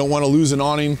 We don't want to lose an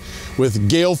awning with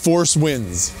gale force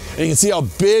winds. And you can see how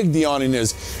big the awning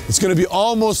is. It's going to be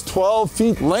almost 12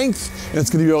 feet length, and it's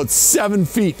going to be about 7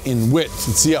 feet in width.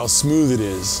 And see how smooth it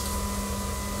is.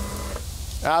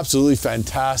 Absolutely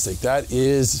fantastic. That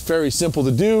is very simple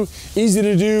to do, easy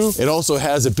to do. It also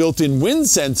has a built-in wind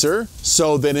sensor,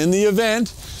 so that in the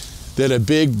event that a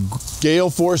big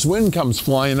gale force wind comes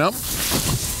flying up,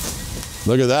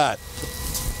 look at that.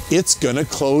 It's gonna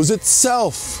close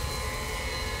itself.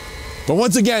 But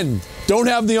once again, don't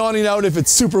have the awning out if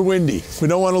it's super windy. We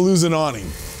don't want to lose an awning.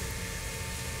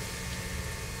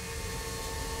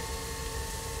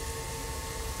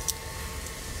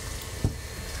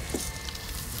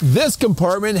 This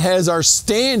compartment has our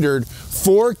standard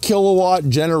 4 kilowatt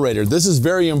generator. This is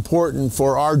very important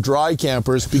for our dry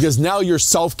campers because now you're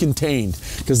self-contained,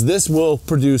 because this will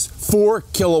produce 4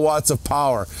 kilowatts of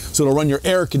power. So it'll run your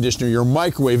air conditioner, your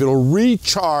microwave, it'll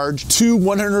recharge 2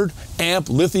 100 amp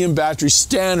lithium batteries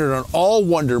standard on all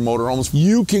Wonder motorhomes.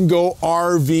 You can go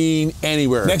RVing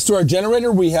anywhere. Next to our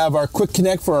generator, we have our quick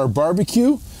connect for our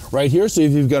barbecue. Right here, so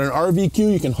if you've got an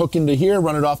RVQ, you can hook into here,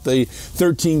 run it off the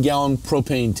 13-gallon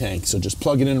propane tank. So just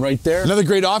plug it in right there. Another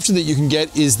great option that you can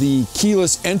get is the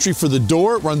keyless entry for the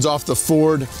door. It runs off the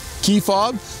Ford key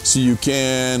fob, so you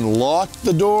can lock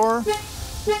the door,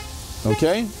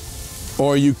 okay?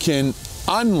 Or you can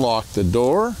unlock the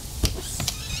door,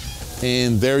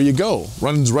 and there you go.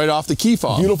 Runs right off the key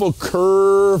fob. Beautiful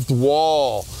curved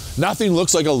wall. Nothing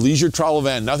looks like a leisure travel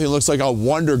van. Nothing looks like a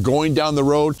Wonder going down the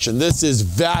road. And this is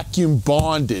vacuum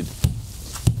bonded.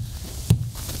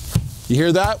 You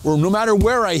hear that? Well, no matter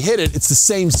where I hit it, it's the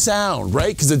same sound,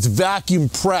 right? Because it's vacuum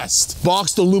pressed.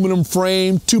 Boxed aluminum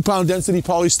frame, 2-pound density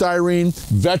polystyrene,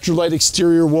 Vetrolite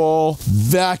exterior wall,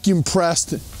 vacuum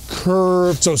pressed,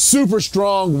 curved. So super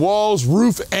strong walls,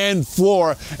 roof, and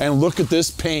floor. And look at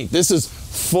this paint. This is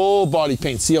full body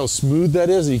paint. See how smooth that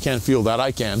is? You can't feel that,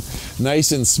 I can.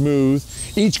 Nice and smooth.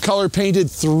 Each color painted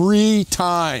 3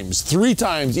 times. 3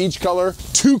 times each color,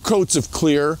 2 coats of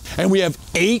clear, and we have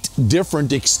 8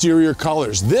 different exterior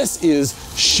colors. This is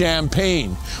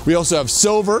champagne. We also have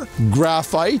silver,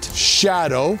 graphite,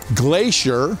 shadow,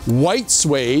 glacier, white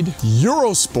suede,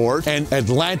 Eurosport, and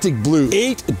Atlantic blue.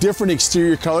 8 different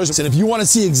exterior colors. And if you want to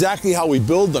see exactly how we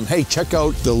build them, hey, check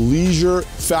out the Leisure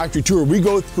Factory Tour. We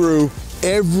go through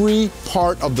every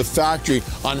part of the factory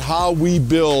on how we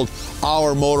build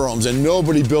our motorhomes, and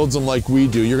nobody builds them like we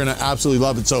do. You're gonna absolutely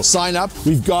love it. So sign up.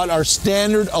 We've got our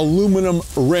standard aluminum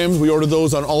rims. We ordered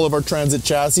those on all of our Transit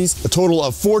chassis. A total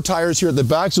of 4 tires here at the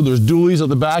back, so there's dualies at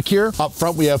the back here. Up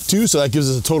front we have 2, so that gives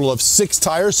us a total of 6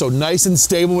 tires, so nice and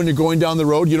stable when you're going down the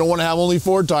road. You don't wanna have only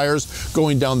 4 tires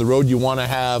going down the road, you wanna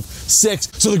have 6.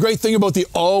 So the great thing about the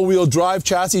all-wheel drive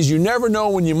chassis is you never know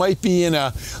when you might be in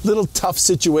a little tough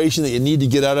situation that you need to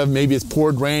get out of. Maybe it's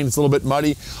poured rain, it's a little bit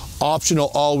muddy. Optional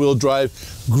all-wheel drive.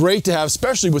 Great to have,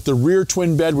 especially with the rear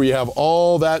twin bed where you have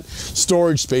all that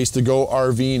storage space to go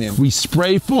RVing in. We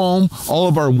spray foam all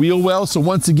of our wheel wells, so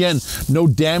once again, no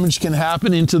damage can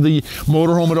happen into the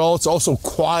motorhome at all. It's also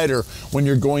quieter when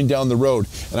you're going down the road.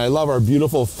 And I love our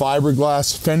beautiful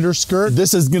fiberglass fender skirt.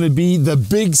 This is gonna be the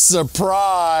big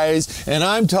surprise, and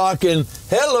I'm talking,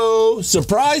 hello,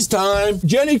 surprise time.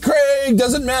 Jenny Craig,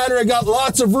 doesn't matter, I got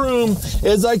lots of room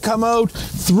as I come out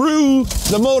through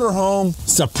the motorhome.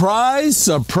 Surprise,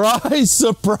 surprise,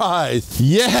 surprise.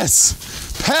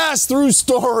 Yes, pass through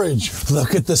storage.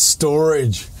 Look at the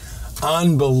storage.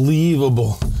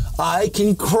 Unbelievable. I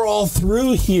can crawl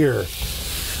through here.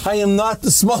 I am not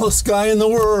the smallest guy in the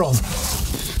world.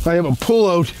 I have a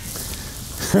pull-out.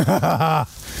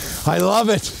 I love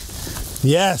it.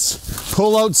 Yes,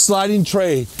 pull-out sliding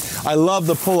tray. I love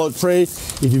the pull-out tray.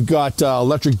 If you've got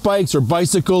electric bikes or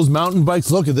bicycles, mountain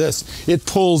bikes, look at this. It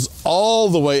pulls all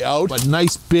the way out. But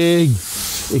nice big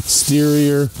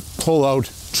exterior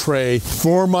pull-out tray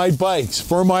for my bikes,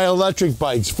 for my electric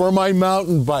bikes, for my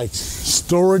mountain bikes.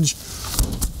 Storage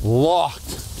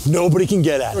locked. Nobody can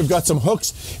get at it. We've got some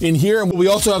hooks in here, and we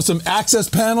also have some access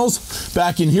panels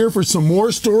back in here for some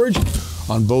more storage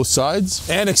on both sides,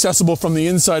 and accessible from the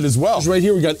inside as well. Right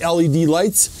here we got LED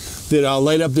lights that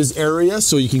light up this area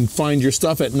so you can find your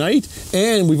stuff at night,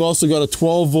 and we've also got a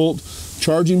 12-volt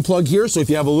charging plug here, so if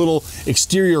you have a little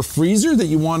exterior freezer that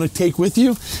you want to take with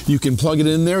you, you can plug it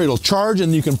in there, it'll charge,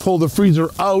 and you can pull the freezer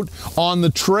out on the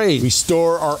tray. We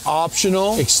store our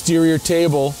optional exterior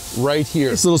table right here.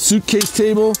 This little suitcase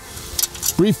table,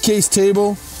 briefcase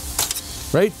table,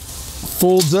 right?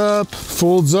 Folds up,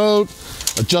 folds out.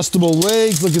 Adjustable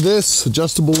legs, look at this,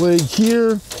 adjustable leg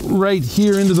here, right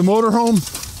here into the motorhome.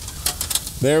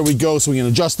 There we go, so we can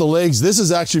adjust the legs. This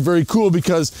is actually very cool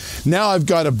because now I've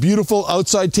got a beautiful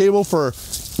outside table for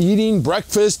eating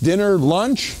breakfast, dinner,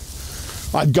 lunch.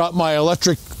 I've got my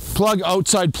electric plug,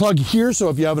 outside plug here, so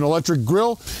if you have an electric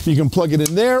grill, you can plug it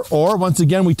in there, or once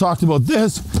again, we talked about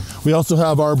this, we also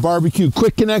have our barbecue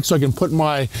quick connect, so I can put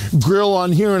my grill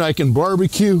on here and I can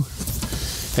barbecue.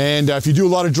 And if you do a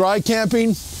lot of dry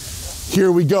camping,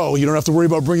 here we go. You don't have to worry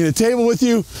about bringing a table with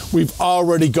you. We've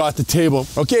already got the table.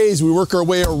 Okay, as we work our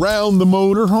way around the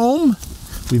motorhome,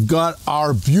 we've got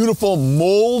our beautiful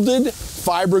molded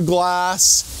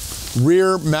fiberglass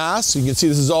rear mast. You can see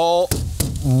this is all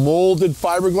molded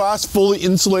fiberglass, fully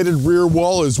insulated rear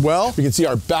wall as well. You can see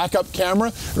our backup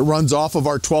camera. It runs off of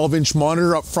our 12-inch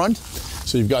monitor up front.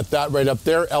 So you've got that right up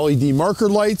there, LED marker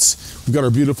lights. We've got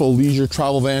our beautiful Leisure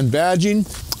Travel Van badging.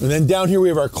 And then down here we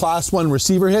have our Class 1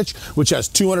 receiver hitch, which has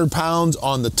 200 pounds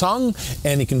on the tongue,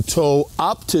 and it can tow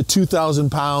up to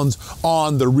 2,000 pounds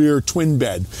on the rear twin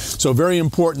bed. So very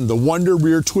important, the Wonder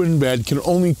rear twin bed can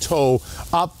only tow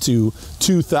up to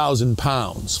 2,000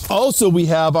 pounds. Also, we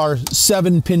have our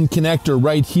 7-pin connector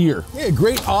right here. Yeah, a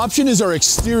great option is our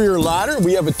exterior ladder.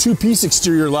 We have a 2-piece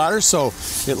exterior ladder, so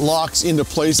it locks into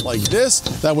place like this.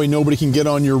 That way nobody can get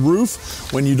on your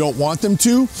roof when you don't want them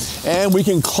to. And we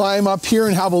can climb up here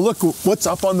and have a look what's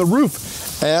up on the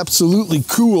roof. Absolutely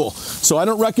cool. So I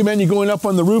don't recommend you going up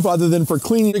on the roof other than for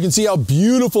cleaning. You can see how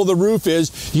beautiful the roof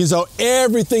is. You can see how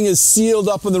everything is sealed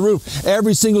up on the roof.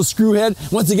 Every single screw head.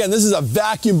 Once again, this is a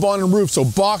vacuum bonded roof. So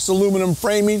box aluminum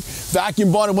framing,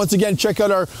 vacuum bonded. Once again, check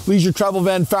out our Leisure Travel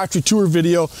Van factory tour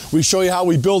video. We show you how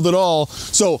we build it all.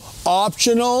 So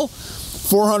optional,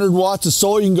 400 watts of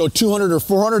solar. You can go 200 or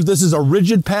 400. This is a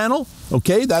rigid panel.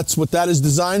 Okay, that's what that is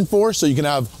designed for. So you can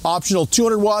have optional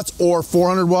 200 watts or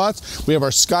 400 watts. We have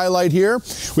our skylight here.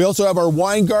 We also have our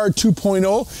WineGuard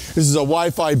 2.0. This is a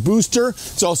Wi-Fi booster.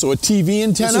 It's also a TV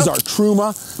antenna. This is our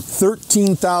Truma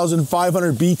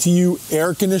 13,500 BTU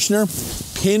air conditioner.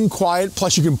 Pin quiet,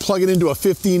 plus you can plug it into a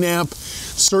 15 amp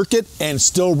circuit and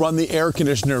still run the air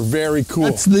conditioner. Very cool.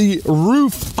 That's the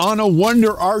roof on a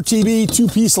Wonder RTB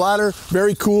 2-piece ladder.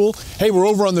 Very cool. Hey, we're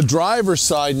over on the driver's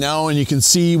side now, and you can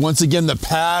see once again the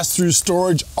pass-through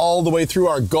storage all the way through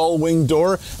our gull wing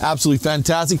door. Absolutely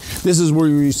fantastic. This is where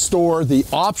we store the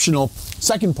optional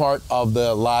second part of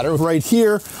the ladder. Right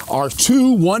here are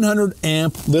two 100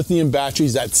 amp lithium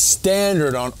batteries. That's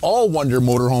standard on all Wonder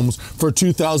motorhomes for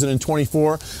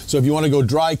 2024. So if you want to go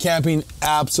dry camping,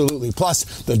 absolutely.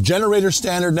 Plus the generator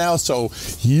standard now, so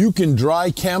you can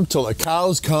dry camp till the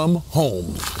cows come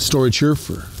home. Storage here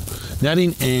for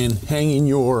netting and hanging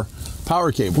your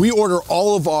power cable. We order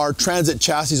all of our transit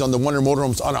chassis on the Wonder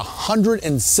motorhomes on a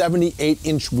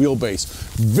 178-inch wheelbase.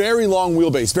 Very long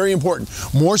wheelbase, very important.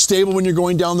 More stable when you're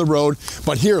going down the road.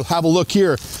 But here, have a look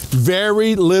here.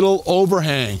 Very little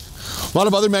overhang. A lot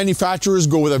of other manufacturers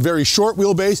go with a very short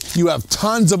wheelbase. You have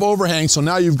tons of overhang, so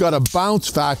now you've got a bounce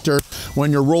factor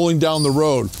when you're rolling down the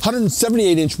road.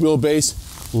 178-inch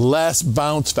wheelbase, less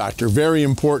bounce factor, very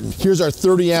important. Here's our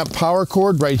 30 amp power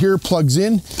cord right here, plugs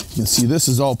in. You can see this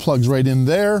is all plugs right in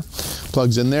there.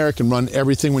 Plugs in there, it can run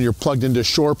everything when you're plugged into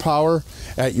shore power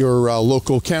at your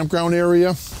local campground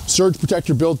area. Surge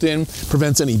protector built in,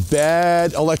 prevents any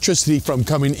bad electricity from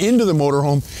coming into the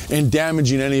motorhome and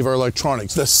damaging any of our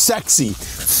electronics. The sexy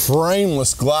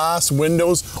frameless glass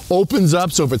windows opens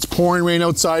up, so if it's pouring rain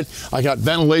outside, I got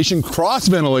ventilation, cross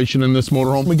ventilation in this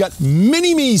motorhome. We got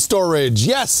mini-me storage,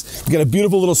 yes! We got a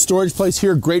beautiful little storage place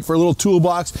here, great for a little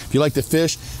toolbox. If you like to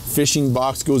fish, fishing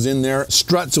box goes in there.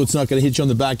 Strut so it's not going to hit you on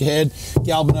the back of the head.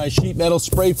 Galvanized sheet metal,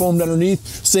 spray foamed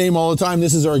underneath. Same all the time.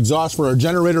 This is our exhaust for our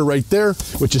generator right there,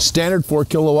 which is standard 4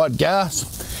 kilowatt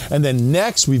gas. And then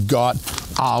next we've got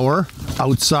our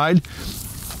outside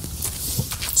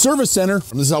service center.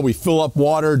 This is how we fill up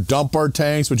water, dump our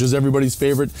tanks, which is everybody's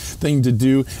favorite thing to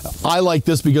do. I like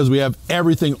this because we have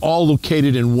everything all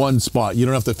located in one spot. You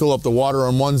don't have to fill up the water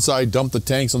on one side, dump the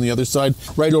tanks on the other side.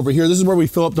 Right over here, this is where we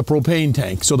fill up the propane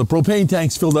tank. So the propane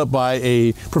tank's filled up by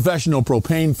a professional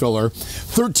propane filler.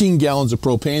 13 gallons of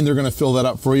propane, they're gonna fill that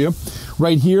up for you.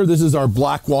 Right here, this is our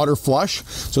black water flush.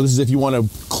 So this is if you want to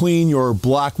clean your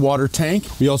black water tank.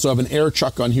 We also have an air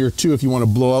chuck on here too if you want to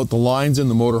blow out the lines in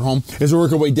the motorhome. As we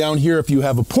work our way down here, if you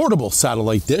have a portable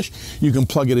satellite dish, you can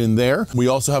plug it in there. We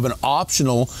also have an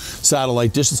optional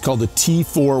satellite dish. It's called the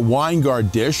T4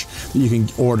 WineGuard dish that you can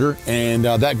order, and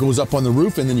that goes up on the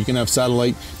roof, and then you can have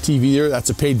satellite TV there. That's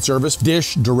a paid service.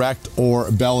 Dish, Direct,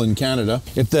 or Bell in Canada.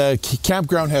 If the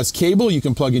campground has cable, you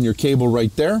can plug in your cable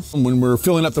right there. When we're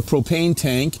filling up the propane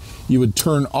tank, you would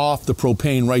turn off the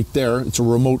propane right there. It's a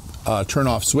remote turn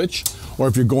off switch. Or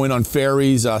if you're going on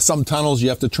ferries, some tunnels, you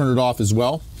have to turn it off as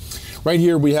well. Right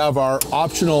here we have our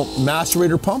optional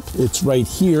macerator pump. It's right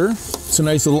here. It's a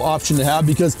nice little option to have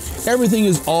because everything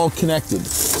is all connected.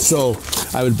 So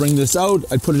I would bring this out,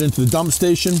 I'd put it into the dump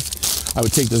station, I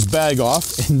would take this bag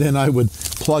off, and then I would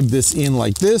plug this in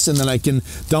like this, and then I can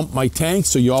dump my tank.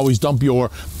 So you always dump your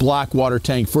black water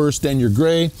tank first, then your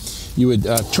gray. You would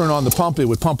turn on the pump, it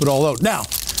would pump it all out. Now,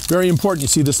 very important, you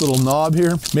see this little knob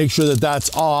here? Make sure that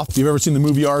that's off. If you've ever seen the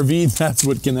movie RV, that's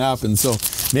what can happen. So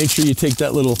make sure you take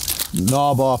that little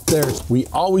knob off there. We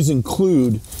always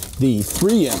include the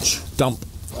 3-inch dump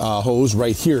hose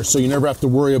right here, so you never have to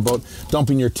worry about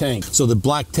dumping your tank. So the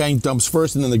black tank dumps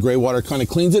first, and then the gray water kind of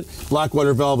cleans it. Black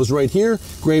water valve is right here,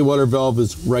 gray water valve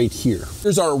is right here.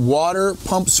 Here's our water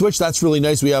pump switch. That's really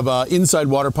nice. We have an inside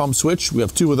water pump switch, we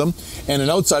have 2 of them, and an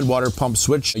outside water pump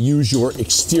switch. Use your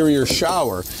exterior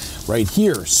shower right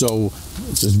here. So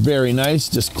this is very nice,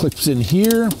 just clips in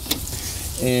here.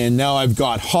 And now I've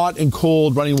got hot and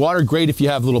cold running water. Great if you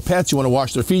have little pets, you want to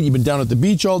wash their feet. You've been down at the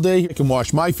beach all day. I can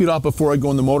wash my feet off before I go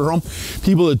in the motorhome.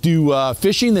 People that do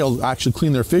fishing, they'll actually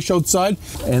clean their fish outside.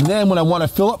 And then when I want to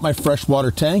fill up my freshwater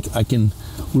tank, I can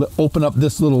open up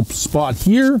this little spot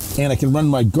here, and I can run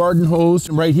my garden hose.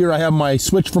 And right here I have my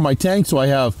switch for my tank, so I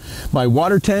have my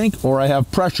water tank or I have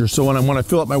pressure. So when I want to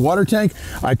fill up my water tank,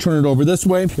 I turn it over this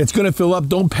way. It's going to fill up,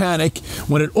 don't panic.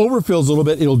 When it overfills a little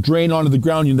bit, it'll drain onto the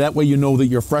ground, and that way you know that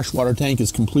your freshwater tank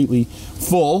is completely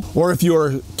full. Or if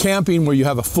you're camping where you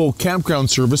have a full campground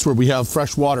service where we have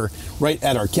fresh water right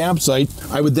at our campsite,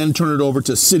 I would then turn it over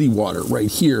to city water right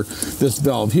here, this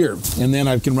valve here. And then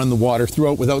I can run the water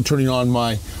throughout without turning on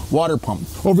my water pump.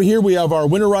 Over here we have our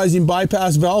winterizing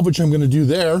bypass valve, which I'm going to do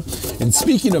there. And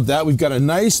speaking of that, we've got a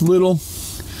nice little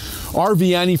RV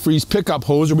antifreeze pickup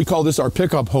hose, or we call this our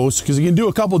pickup hose, because you can do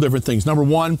a couple different things. Number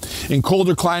one, in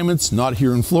colder climates, not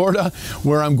here in Florida,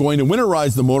 where I'm going to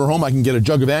winterize the motorhome, I can get a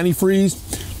jug of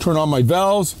antifreeze, turn on my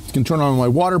valves, can turn on my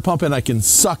water pump, and I can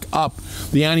suck up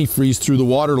the antifreeze through the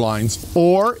water lines.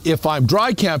 Or if I'm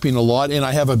dry camping a lot and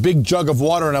I have a big jug of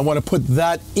water and I want to put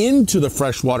that into the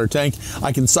freshwater tank,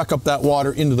 I can suck up that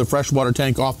water into the freshwater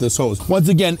tank off this hose. Once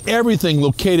again, everything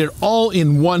located all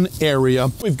in one area.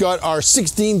 We've got our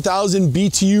 16,000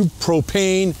 BTU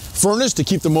propane furnace to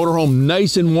keep the motorhome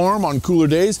nice and warm on cooler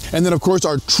days. And then of course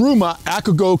our Truma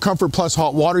AquaGo Comfort Plus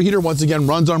hot water heater, once again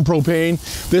runs on propane.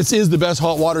 This is the best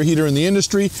hot water heater in the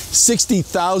industry,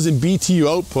 60,000 BTU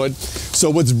output. So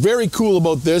what's very cool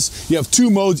about this, you have two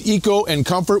modes, Eco and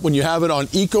Comfort. When you have it on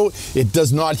Eco, it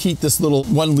does not heat this little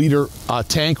 1 liter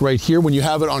tank right here. When you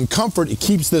have it on Comfort, it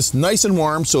keeps this nice and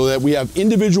warm so that we have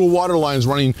individual water lines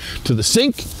running to the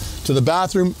sink, to the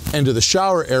bathroom, and to the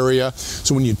shower area.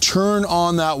 So when you turn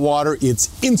on that water, it's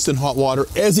instant hot water.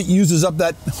 As it uses up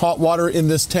that hot water in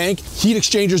this tank, heat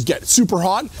exchangers get super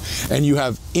hot, and you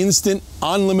have instant,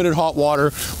 unlimited hot water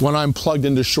when I'm plugged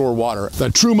into shore water. The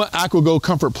Truma AquaGo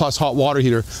Comfort Plus hot water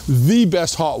heater, the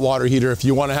best hot water heater if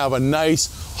you want to have a nice,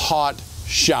 hot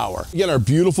shower. Again, our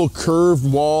beautiful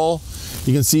curved wall.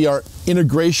 You can see our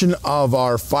integration of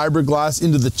our fiberglass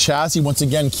into the chassis. Once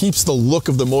again, keeps the look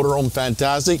of the motorhome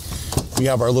fantastic. We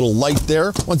have our little light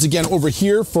there. Once again, over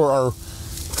here for our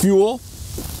fuel,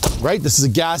 right? This is a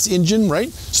gas engine,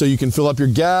 right? So you can fill up your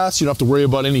gas. You don't have to worry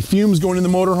about any fumes going in the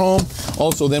motorhome.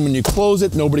 Also, then when you close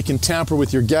it, nobody can tamper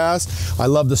with your gas. I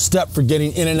love the step for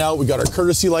getting in and out. We got our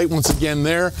courtesy light once again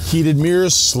there. Heated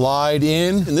mirrors slide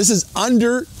in. And this is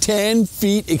under 10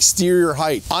 feet exterior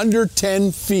height, under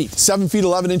 10 feet, 7 feet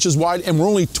 11 inches wide, and we're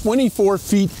only 24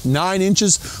 feet 9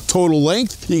 inches total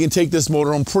length. You can take this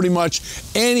motorhome pretty much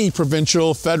any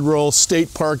provincial, federal,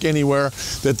 state park, anywhere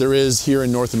that there is here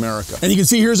in North America. And you can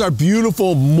see here's our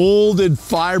beautiful molded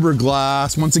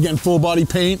fiberglass, once again full body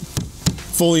paint,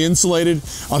 fully insulated,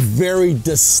 a very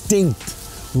distinct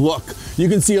look. You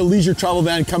can see a leisure travel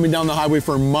van coming down the highway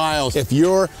for miles. If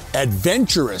you're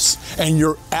adventurous and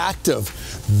you're active,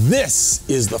 this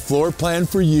is the floor plan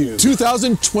for you.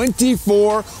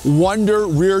 2024 Wonder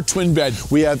rear twin bed.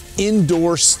 We have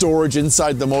indoor storage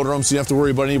inside the motorhome, so you don't have to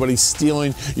worry about anybody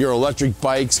stealing your electric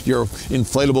bikes, your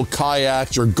inflatable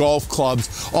kayaks, your golf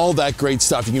clubs, all that great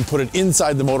stuff. You can put it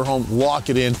inside the motorhome, lock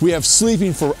it in. We have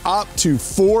sleeping for up to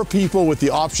 4 people with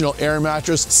the optional air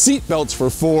mattress, seat belts for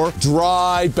 4,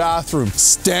 dry bathroom,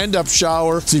 stand-up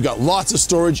shower. So you've got lots of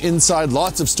storage inside,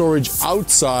 lots of storage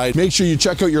outside. Make sure you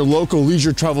check out your local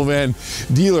leisure travel van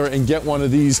dealer and get one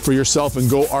of these for yourself and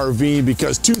go RVing,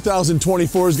 because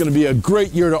 2024 is going to be a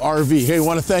great year to RV. Hey, I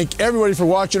want to thank everybody for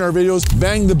watching our videos.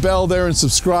 Bang the bell there and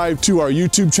subscribe to our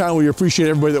YouTube channel. We appreciate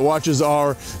everybody that watches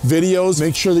our videos.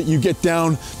 Make sure that you get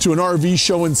down to an RV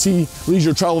show and see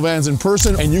leisure travel vans in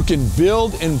person, and you can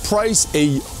build and price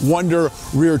a Wonder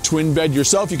rear twin bed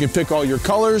yourself. You can pick all your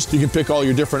colors, you can pick all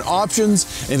your different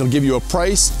options, and it'll give you a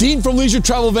price. Dean from Leisure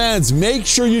Travel Vans, make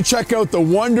sure you check out the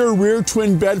Wonder rear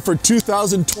twin bed for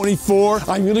 2024.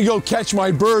 I'm gonna go catch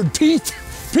my bird, Pete.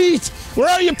 Pete, where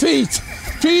are you, Pete?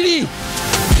 Petey.